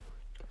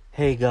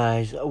Hey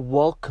guys,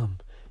 welcome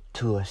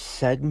to a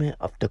segment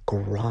of the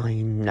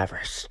Grind Never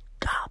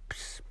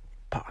Stops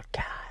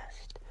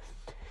podcast.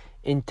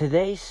 In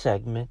today's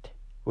segment,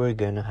 we're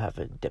gonna have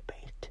a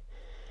debate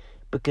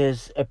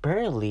because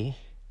apparently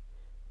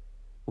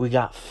we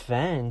got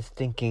fans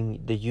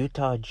thinking the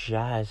Utah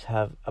Jazz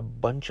have a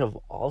bunch of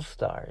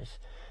all-stars,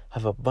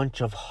 have a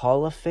bunch of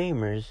Hall of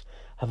Famers,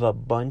 have a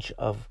bunch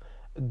of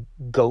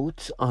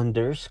GOATs on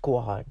their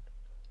squad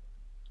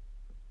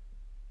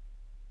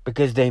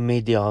because they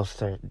made the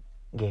All-Star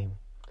game.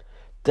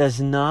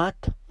 Does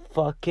not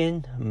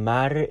fucking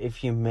matter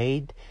if you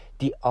made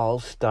the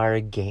All-Star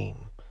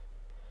game.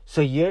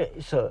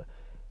 So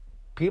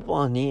people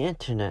on the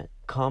internet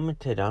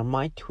commented on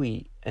my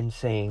tweet and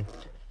saying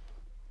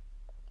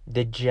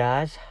the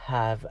Jazz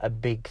have a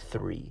big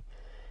three.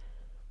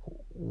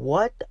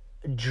 What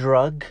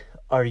drug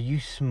are you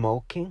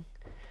smoking?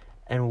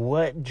 And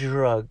what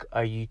drug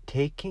are you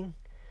taking?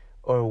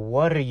 Or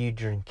what are you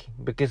drinking?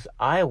 Because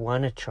I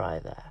want to try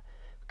that.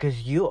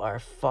 Because you are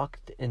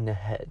fucked in the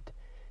head.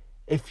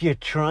 If you're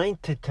trying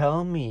to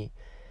tell me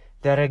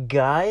that a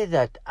guy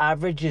that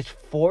averages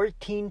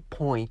 14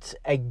 points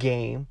a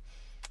game,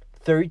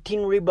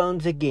 13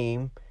 rebounds a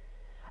game,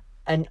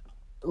 and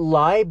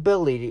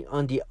liability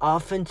on the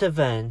offensive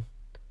end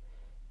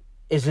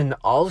is an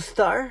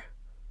all-star?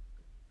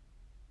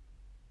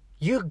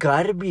 You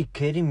gotta be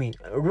kidding me.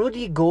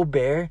 Rudy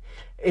Gobert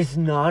is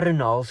not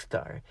an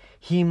all-star.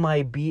 He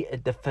might be a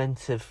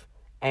defensive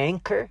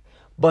anchor,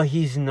 but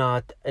he's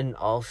not an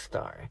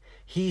all-star.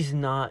 He's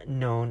not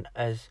known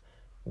as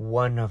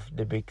one of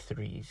the big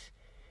threes.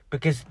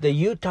 Because the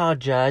Utah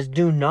Jazz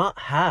do not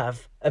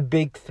have a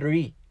big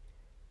three.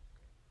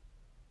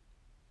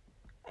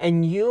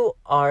 And you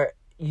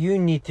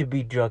need to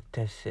be drug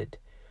tested.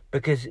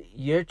 Because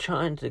you're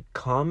trying to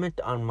comment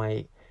on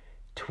my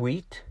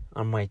tweet,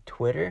 on my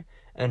Twitter,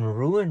 and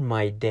ruin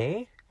my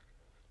day.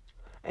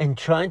 And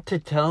trying to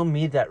tell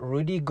me that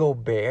Rudy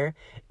Gobert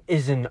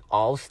is an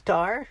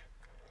all-star?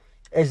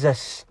 Is a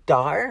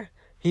star?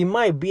 He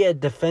might be a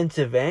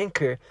defensive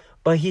anchor,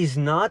 but he's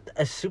not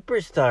a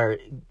superstar.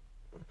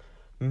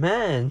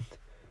 Man,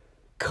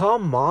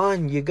 come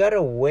on, you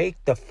gotta wake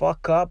the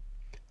fuck up.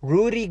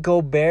 Rudy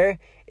Gobert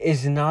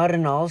is not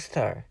an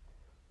all-star.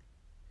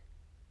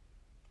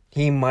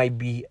 He might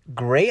be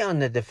great on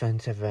the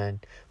defensive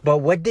end, but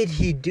what did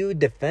he do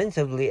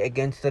defensively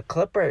against the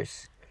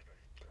Clippers,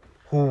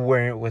 who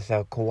weren't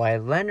without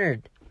Kawhi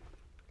Leonard?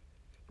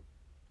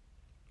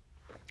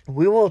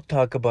 We will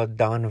talk about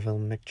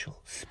Donovan Mitchell,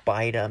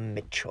 Spider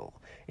Mitchell,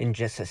 in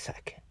just a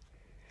second.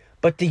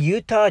 But the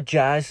Utah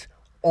Jazz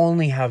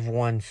only have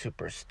one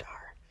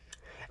superstar,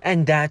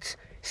 and that's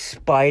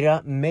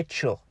Spider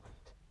Mitchell,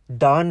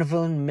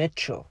 Donovan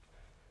Mitchell.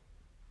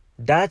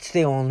 That's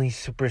the only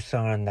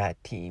superstar on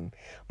that team.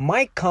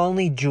 Mike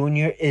Conley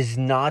Jr. is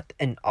not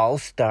an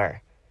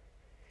all-star.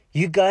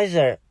 You guys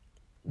are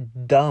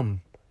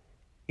dumb.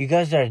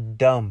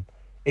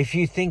 If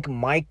you think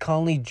Mike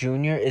Conley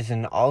Jr. is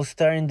an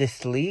all-star in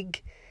this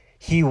league,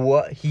 he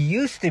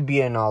used to be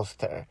an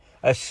all-star,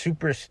 a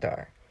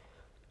superstar.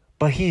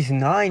 But he's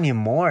not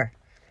anymore.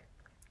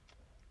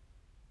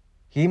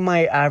 He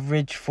might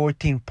average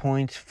 14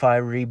 points,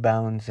 5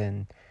 rebounds,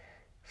 and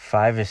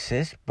 5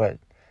 assists, but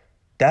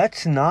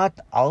that's not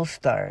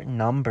all-star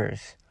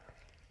numbers.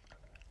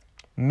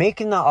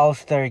 Making the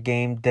all-star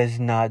game does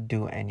not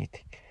do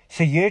anything.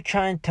 So you're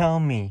trying to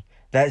tell me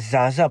that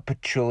Zaza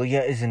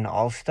Pachulia is an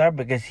all-star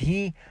because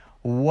he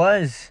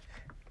was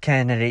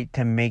candidate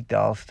to make the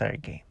all-star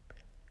game.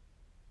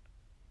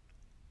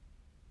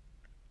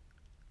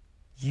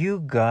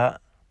 You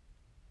got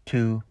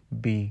to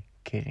be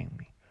kidding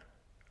me.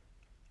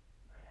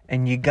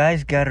 And you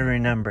guys got to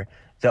remember,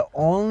 the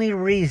only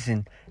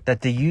reason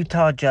that the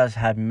Utah Jazz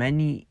had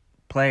many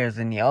players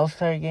in the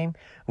All-Star game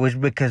was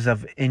because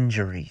of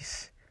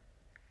injuries.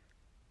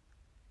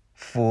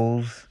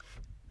 Fools.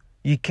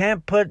 You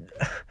can't put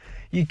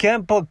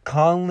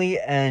Conley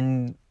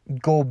and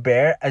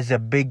Gobert as a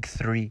big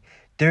three.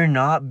 They're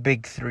not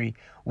big three.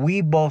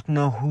 We both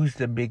know who's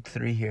the big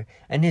three here.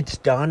 And it's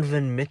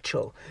Donovan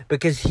Mitchell.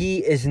 Because he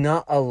is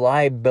not a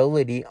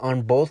liability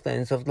on both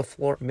ends of the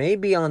floor.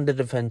 Maybe on the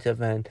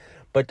defensive end.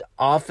 But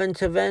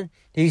offensive end,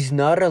 he's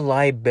not a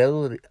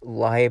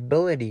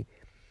liability.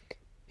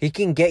 He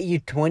can get you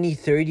 20,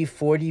 30,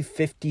 40,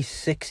 50,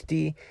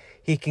 60.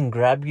 He can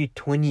grab you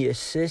 20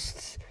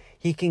 assists.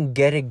 He can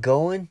get it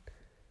going.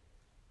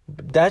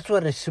 That's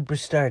what a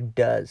superstar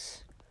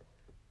does.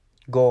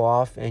 Go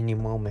off any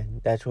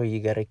moment. That's why you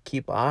gotta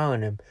keep eye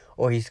on him,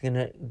 or he's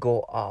gonna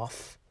go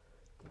off.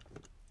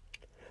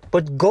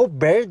 But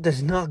Gobert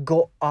does not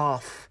go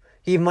off.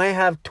 He might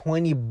have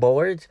 20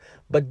 boards,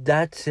 but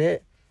that's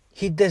it.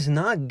 He does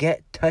not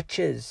get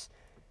touches.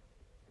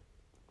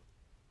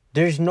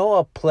 There's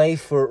no play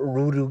for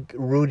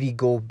Rudy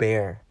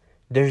Gobert.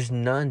 There's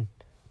none.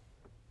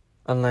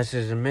 Unless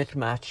there's a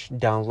mismatch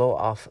down low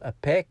off a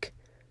pick.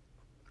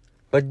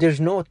 But there's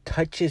no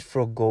touches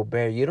for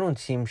Gobert. You don't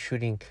see him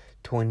shooting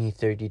 20,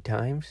 30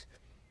 times.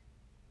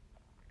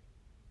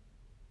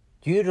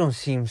 You don't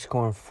see him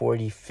scoring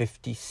 40,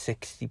 50,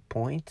 60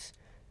 points.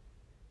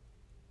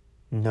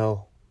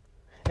 No.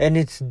 And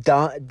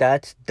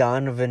that's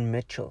Donovan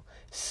Mitchell.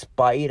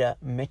 Spider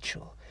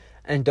Mitchell.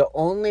 And the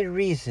only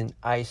reason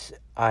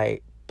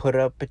I put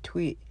up a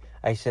tweet,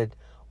 I said,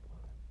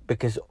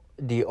 because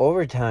the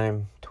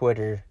Overtime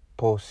Twitter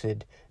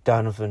posted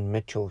Donovan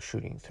Mitchell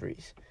shooting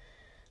threes.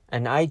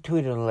 And I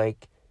tweeted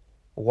like,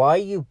 why are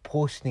you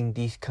posting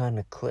these kind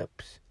of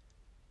clips?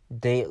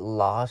 They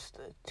lost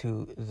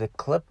to the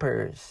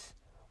Clippers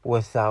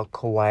without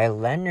Kawhi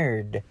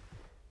Leonard.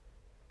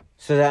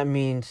 So that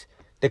means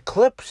the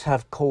Clips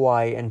have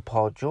Kawhi and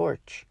Paul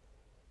George.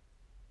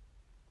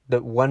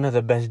 One of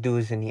the best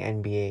dudes in the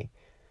NBA.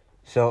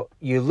 So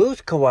you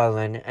lose Kawhi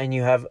Leonard and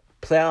you have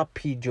playoff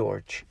P.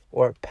 George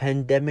or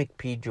pandemic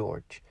P.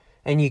 George.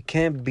 And you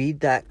can't beat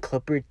that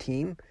Clipper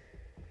team.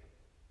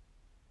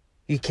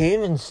 You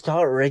can't even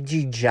start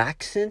Reggie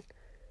Jackson.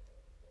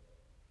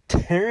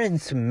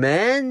 Terrence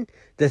Mann,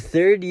 the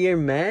third-year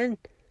man.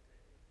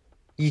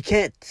 You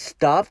can't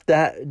stop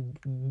that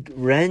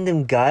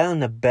random guy on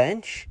the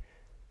bench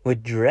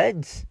with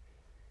dreads.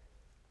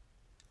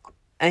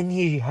 And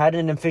he had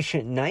an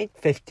efficient night,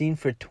 15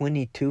 for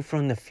 22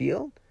 from the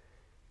field.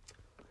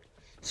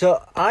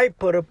 So I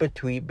put up a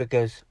tweet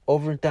because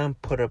Overtime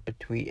put up a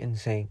tweet and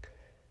saying,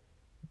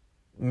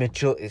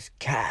 Mitchell is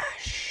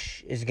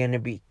cash. Is going to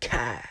be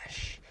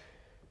cash.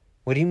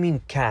 What do you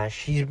mean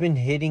cash? He's been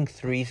hitting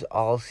threes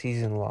all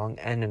season long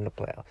and in the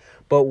playoff.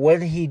 But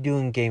what did he do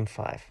in Game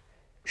 5?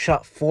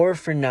 Shot 4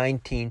 for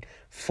 19,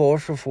 4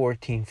 for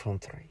 14 from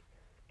 3.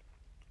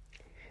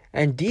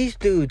 And these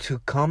dudes who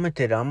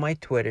commented on my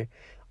Twitter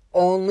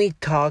only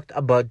talked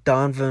about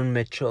Donovan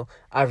Mitchell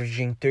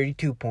averaging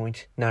 32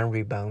 points, 9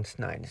 rebounds,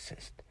 9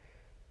 assists.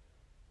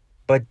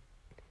 But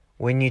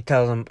when you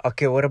tell them,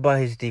 okay, what about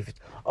his defense?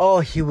 Oh,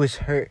 he was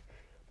hurt.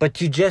 But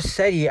you just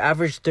said he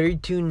averaged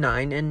 32,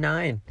 9, and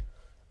 9.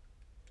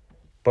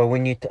 But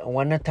when you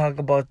want to talk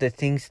about the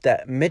things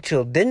that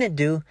Mitchell didn't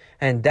do,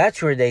 and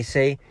that's where they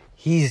say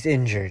he's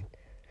injured.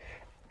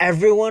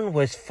 Everyone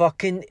was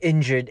fucking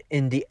injured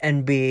in the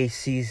NBA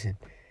season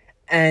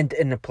and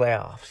in the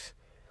playoffs.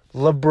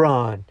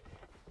 LeBron,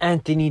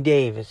 Anthony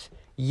Davis,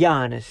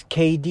 Giannis,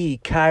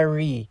 KD,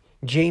 Kyrie,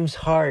 James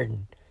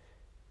Harden,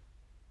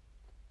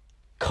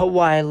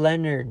 Kawhi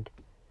Leonard.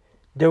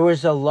 There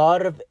was a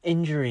lot of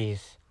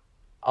injuries.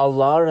 A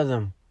lot of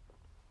them.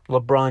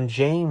 LeBron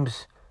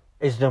James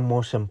is the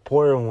most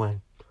important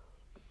one.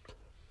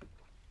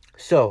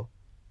 So,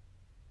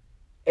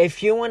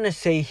 if you want to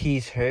say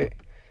he's hurt,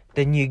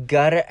 then you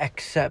gotta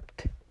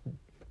accept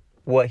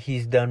what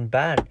he's done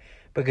bad.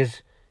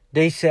 Because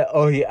they said,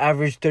 oh, he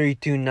averaged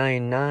 32,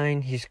 9,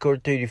 9. He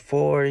scored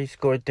 34. He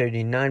scored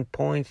 39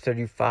 points,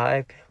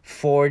 35,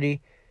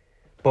 40.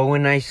 But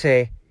when I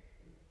say,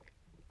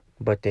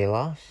 but they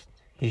lost.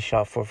 He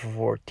shot 4 for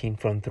 14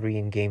 from 3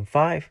 in Game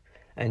 5.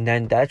 And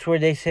then that's where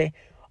they say,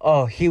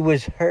 oh, he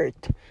was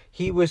hurt.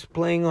 He was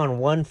playing on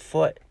one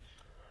foot.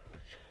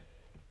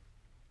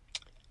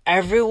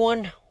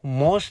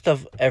 Most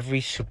of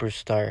every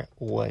superstar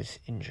was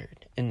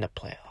injured in the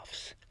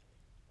playoffs.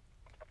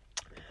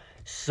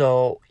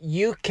 So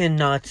you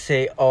cannot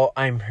say, oh,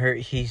 I'm hurt,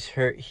 he's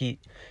hurt.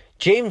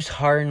 James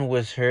Harden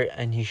was hurt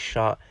and he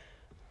shot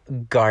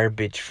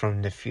garbage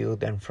from the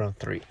field and from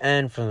 3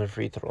 and from the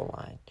free throw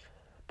line.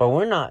 But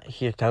we're not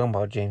here talking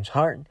about James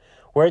Harden.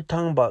 We're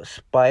talking about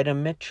Spider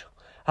Mitchell.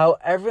 How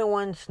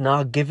everyone's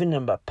not giving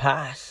him a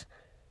pass.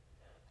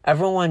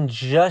 Everyone's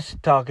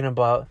just talking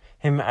about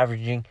him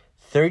averaging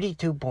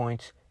 32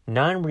 points,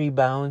 9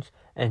 rebounds,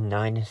 and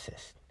 9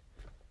 assists.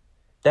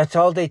 That's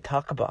all they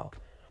talk about.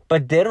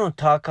 But they don't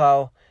talk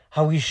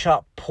how he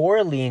shot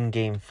poorly in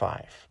Game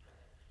 5.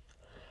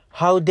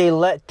 How they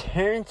let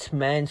Terrence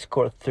Mann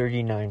score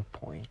 39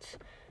 points.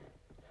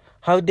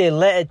 How they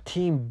let a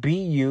team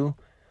beat you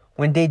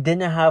when they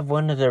didn't have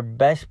one of their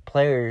best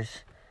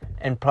players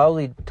and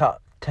probably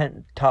top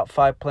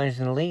 5 players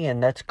in the league,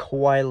 and that's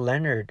Kawhi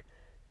Leonard.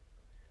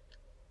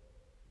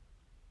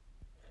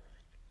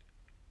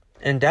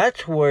 And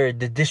that's where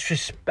the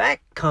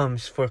disrespect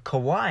comes for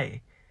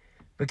Kawhi.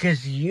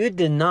 Because you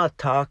did not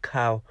talk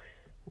how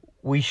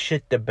we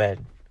shit the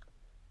bed.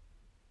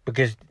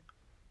 Because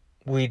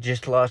we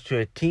just lost to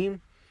a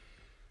team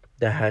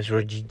that has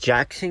Reggie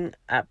Jackson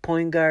at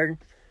point guard,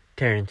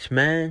 Terrence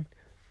Mann,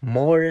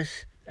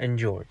 Morris, and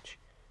George.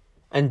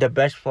 And the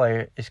best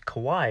player is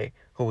Kawhi,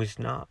 who is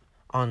not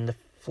on the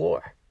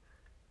floor.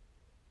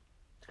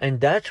 And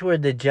that's where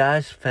the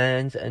Jazz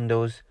fans and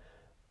those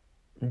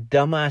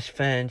dumbass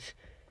fans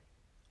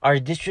are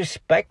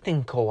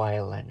disrespecting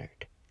Kawhi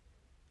Leonard.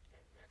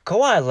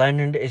 Kawhi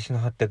Leonard is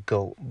not the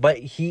GOAT, but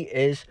he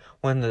is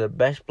one of the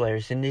best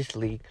players in this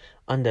league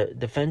on the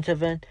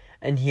defensive end,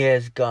 and he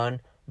has gone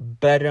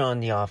better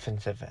on the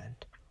offensive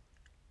end.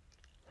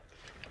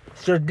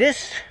 So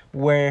this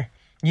where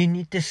you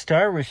need to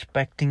start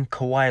respecting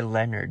Kawhi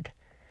Leonard.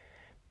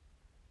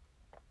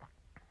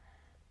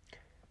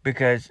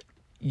 Because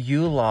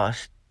you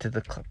lost to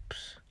the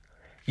Clips.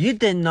 You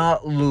did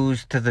not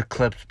lose to the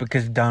Clips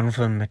because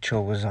Donovan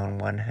Mitchell was on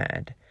one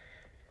hand.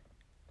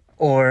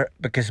 or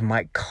because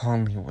Mike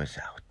Conley was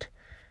out.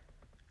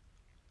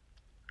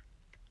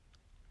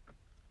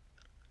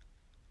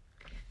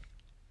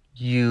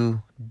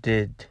 You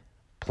did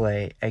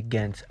play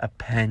against a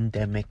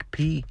pandemic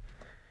P.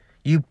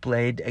 You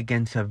played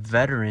against a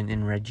veteran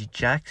in Reggie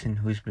Jackson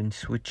who's been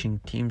switching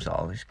teams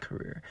all his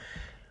career.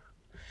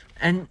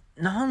 And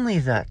not only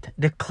that,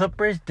 the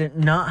Clippers did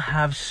not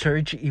have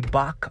Serge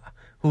Ibaka,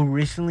 who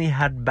recently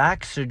had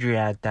back surgery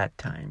at that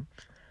time.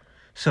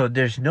 So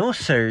there's no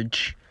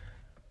Serge,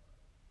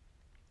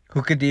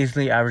 who could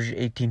easily average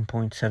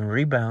 18.7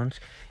 rebounds.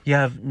 You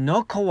have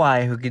no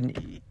Kawhi, who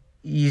can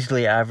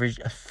easily average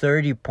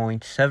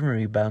 30.7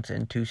 rebounds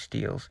and 2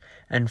 steals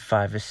and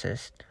 5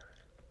 assists.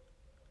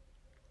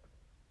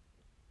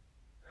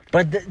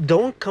 But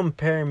don't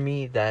compare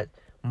me that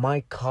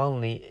Mike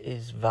Conley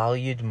is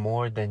valued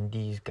more than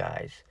these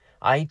guys.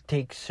 I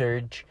take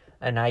Serge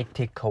and I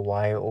take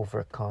Kawhi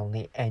over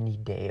Conley any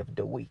day of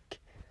the week.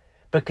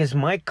 Because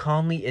Mike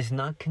Conley is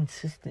not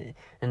consistent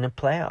in the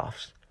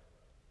playoffs.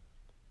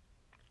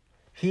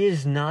 He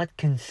is not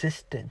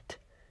consistent.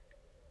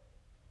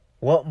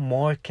 What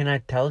more can I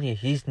tell you?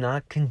 He's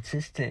not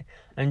consistent.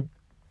 And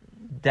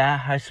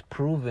that has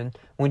proven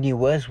when he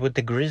was with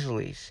the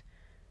Grizzlies.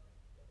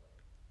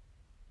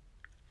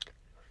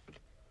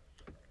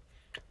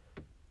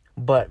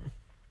 But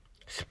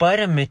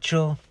Spider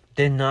Mitchell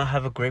did not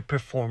have a great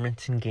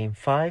performance in Game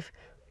 5.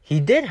 He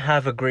did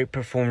have a great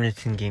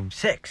performance in Game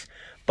 6.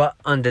 But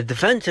on the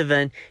defensive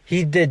end,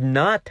 he did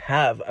not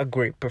have a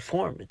great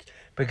performance.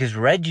 Because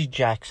Reggie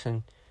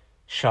Jackson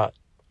shot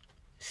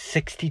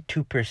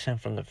 62%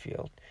 from the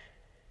field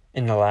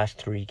in the last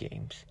 3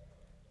 games.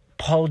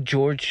 Paul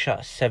George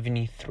shot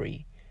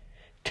 73.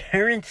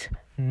 Terrence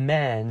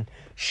Mann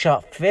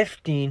shot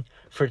 15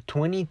 for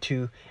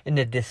 22 in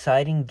the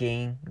deciding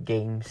game,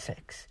 Game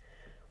 6.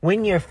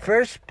 When you're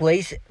first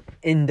place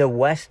in the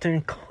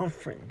Western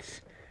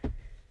Conference.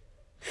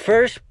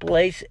 First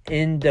place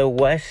in the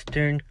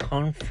Western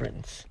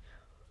Conference.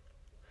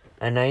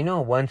 And I know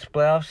once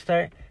playoffs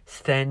start,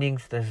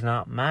 standings does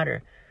not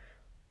matter.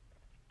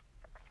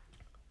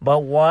 But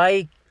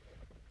why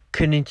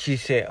couldn't you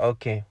say,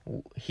 okay,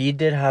 he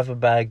did have a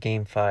bad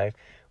Game 5.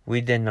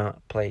 We did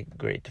not play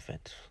great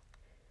defense.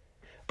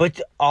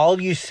 But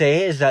all you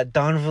say is that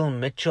Donovan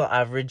Mitchell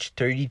averaged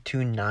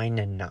 32, 9,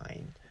 and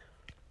 9.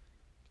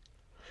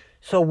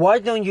 So why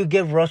don't you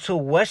give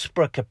Russell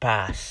Westbrook a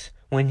pass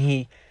when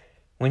he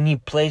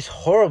plays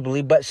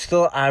horribly but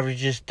still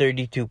averages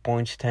 32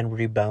 points, 10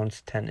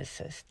 rebounds, 10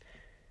 assists?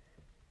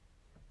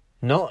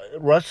 No,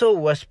 Russell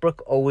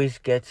Westbrook always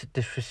gets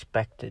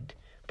disrespected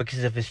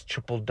because of his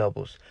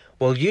triple-doubles.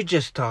 Well, you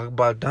just talk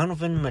about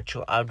Donovan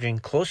Mitchell averaging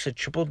close to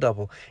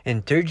triple-double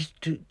in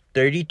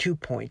 32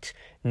 points,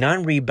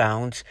 9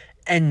 rebounds,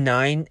 and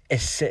 9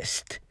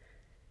 assists.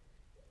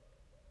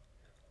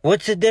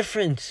 What's the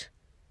difference?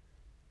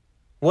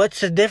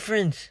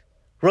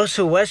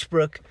 Russell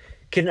Westbrook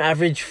can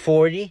average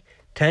 40,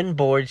 10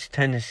 boards,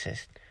 10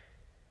 assists.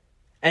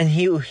 And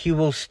he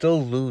will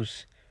still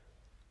lose.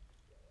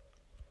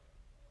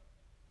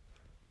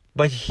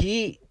 But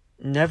he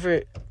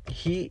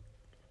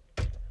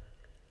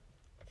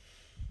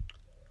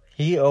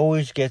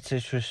always gets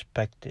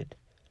disrespected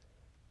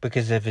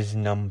because of his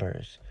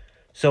numbers.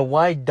 So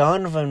why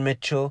Donovan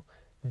Mitchell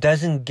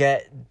doesn't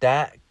get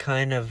that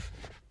kind of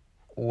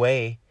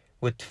way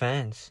with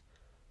fans?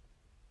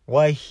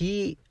 Why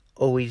he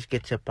always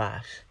gets a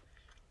pass?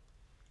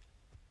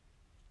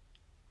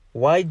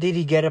 Why did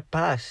he get a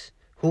pass?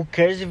 Who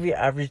cares if he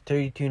averaged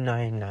 32,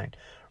 9, 9?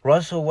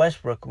 Russell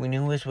Westbrook, when he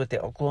was with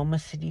the Oklahoma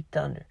City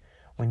Thunder,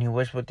 when he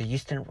was with the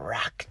Houston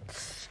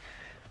Rockets,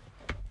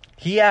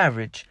 he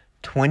averaged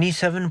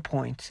 27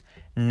 points,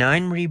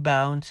 9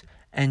 rebounds,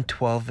 and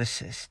 12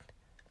 assists.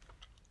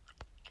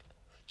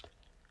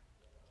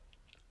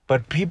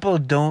 But people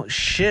don't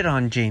shit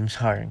on James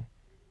Harden.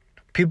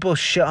 People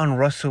shit on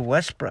Russell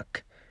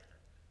Westbrook.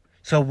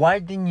 So why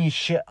didn't you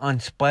shit on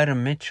Spider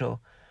Mitchell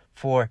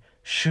for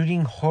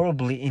shooting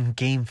horribly in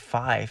Game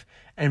 5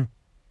 and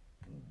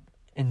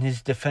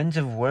his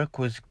defensive work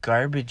was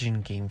garbage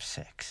in Game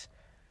 6?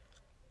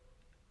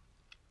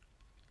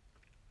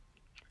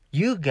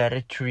 You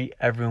gotta treat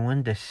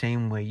everyone the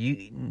same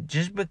way.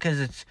 Just because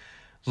it's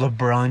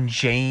LeBron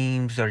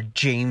James or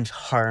James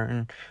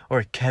Harden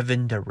or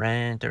Kevin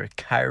Durant or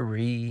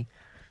Kyrie.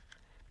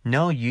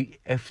 No,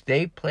 if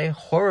they play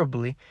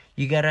horribly,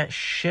 you gotta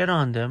shit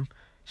on them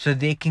so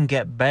they can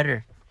get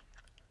better.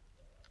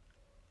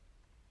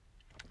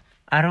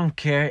 I don't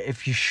care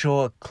if you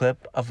show a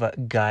clip of a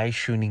guy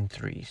shooting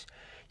threes.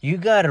 You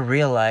gotta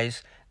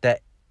realize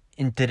that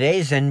in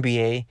today's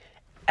NBA,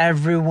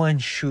 everyone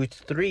shoots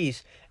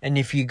threes. And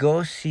if you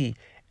go see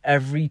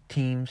every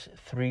team's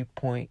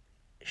 3-point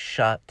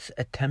shots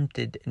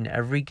attempted in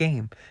every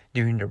game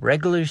during the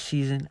regular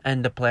season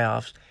and the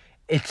playoffs,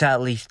 it's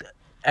at least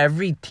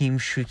every team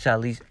shoots at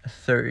least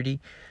 30,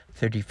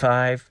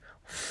 35,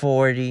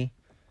 40.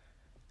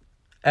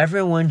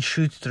 Everyone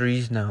shoots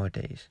threes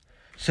nowadays.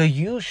 So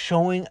you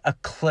showing a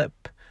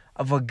clip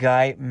of a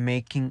guy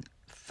making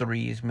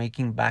threes,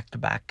 making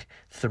back-to-back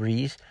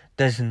threes,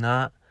 there's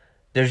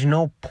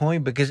no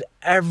point because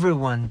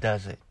everyone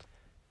does it.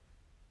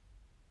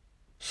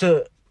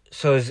 So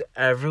is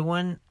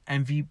everyone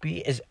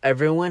MVP? Is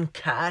everyone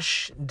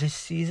cash this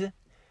season?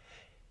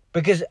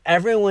 Because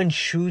everyone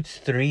shoots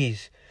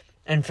threes.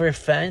 And for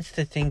fans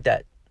to think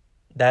that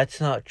that's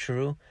not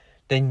true,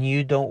 then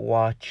you don't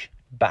watch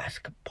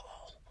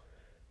basketball.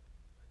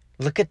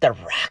 Look at the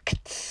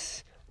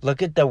Rockets.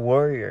 Look at the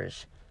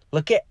Warriors.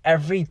 Look at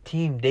every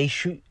team. They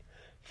shoot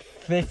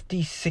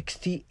 50,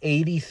 60,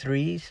 80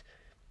 threes.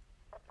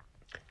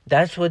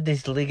 That's what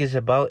this league is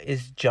about,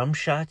 is jump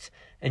shots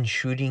and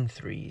shooting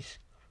threes.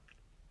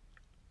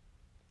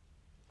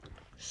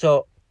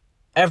 So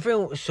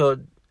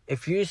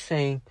if you're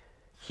saying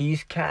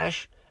he's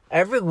cash,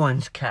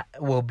 everyone's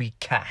will be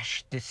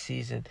cash this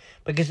season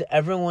because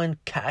everyone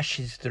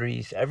cashes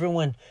threes.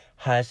 Everyone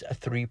has a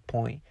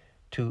 3-point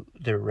to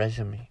their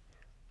resume.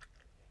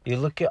 You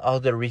look at all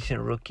the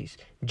recent rookies.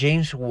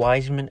 James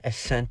Wiseman, a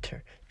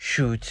center,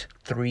 shoots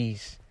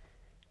threes.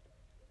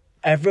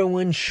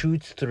 Everyone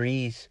shoots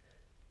threes.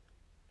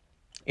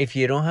 If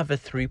you don't have a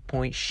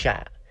 3-point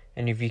shot,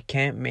 and if you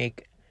can't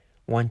make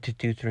 1 to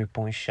 2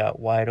 3-point shot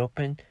wide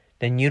open,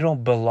 then you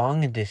don't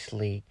belong in this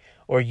league,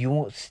 or you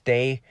won't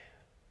stay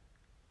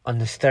on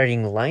the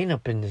starting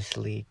lineup in this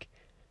league.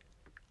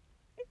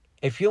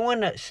 If you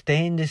want to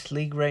stay in this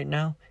league right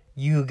now,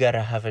 you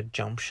gotta have a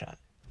jump shot.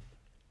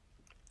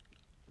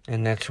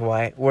 And that's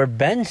where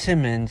Ben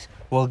Simmons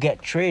will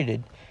get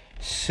traded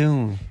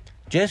soon.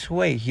 Just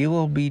wait, he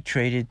will be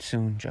traded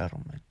soon,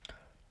 gentlemen.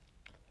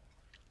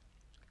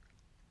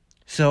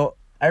 So,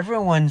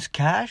 everyone's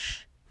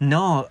cash?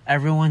 No,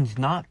 everyone's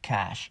not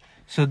cash.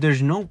 So,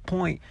 there's no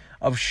point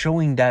of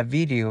showing that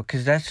video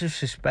because that's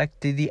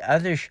disrespect to the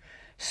other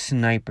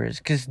snipers.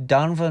 Because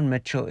Donovan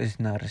Mitchell is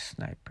not a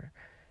sniper.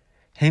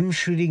 Him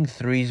shooting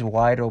threes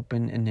wide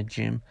open in the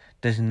gym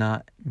does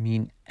not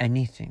mean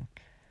anything.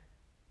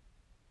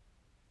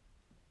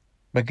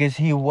 Because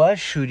he was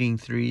shooting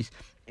threes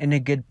in a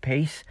good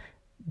pace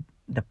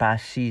the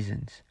past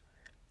seasons.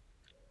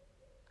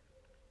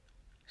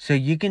 So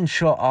you can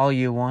show all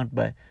you want,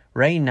 but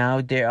right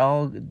now they're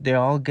all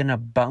gonna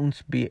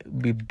be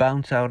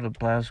bounced out of the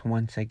playoffs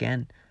once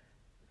again.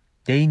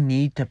 They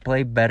need to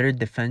play better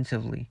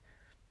defensively.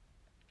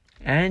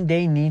 And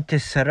they need to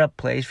set up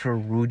plays for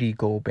Rudy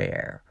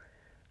Gobert.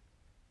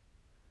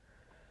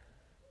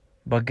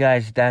 But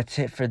guys, that's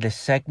it for this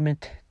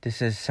segment.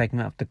 This is a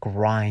segment of the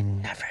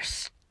Grind Never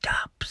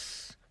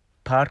Stops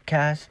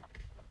podcast.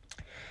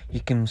 You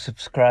can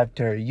subscribe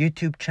to our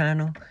YouTube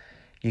channel.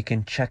 You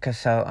can check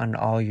us out on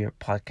all your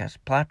podcast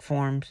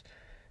platforms.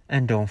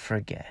 And don't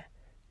forget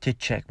to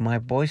check my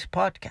boy's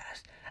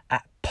podcast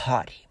at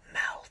Potty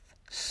Mouth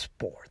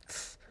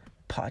Sports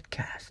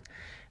Podcast.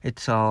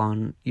 It's all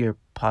on your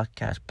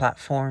podcast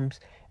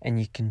platforms, and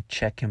you can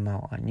check him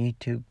out on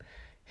YouTube.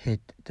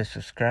 Hit the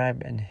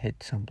subscribe and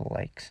hit some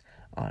likes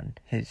on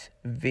his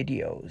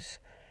videos.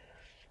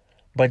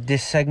 But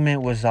this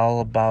segment was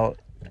all about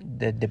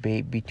the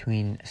debate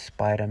between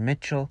Spida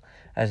Mitchell,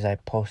 as I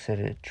posted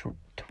a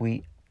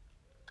tweet.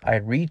 I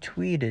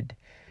retweeted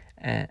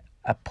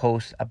a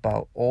post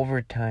about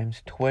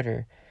Overtime's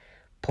Twitter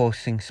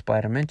posting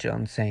Spida Mitchell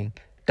and saying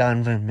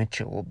Donovan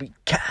Mitchell will be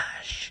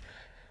cash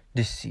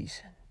this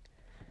season.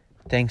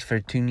 Thanks for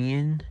tuning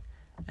in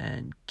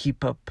and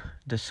keep up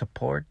the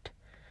support.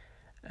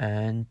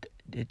 And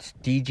it's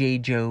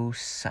DJ Joe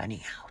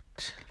signing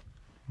out.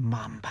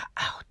 Mamba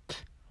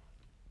out.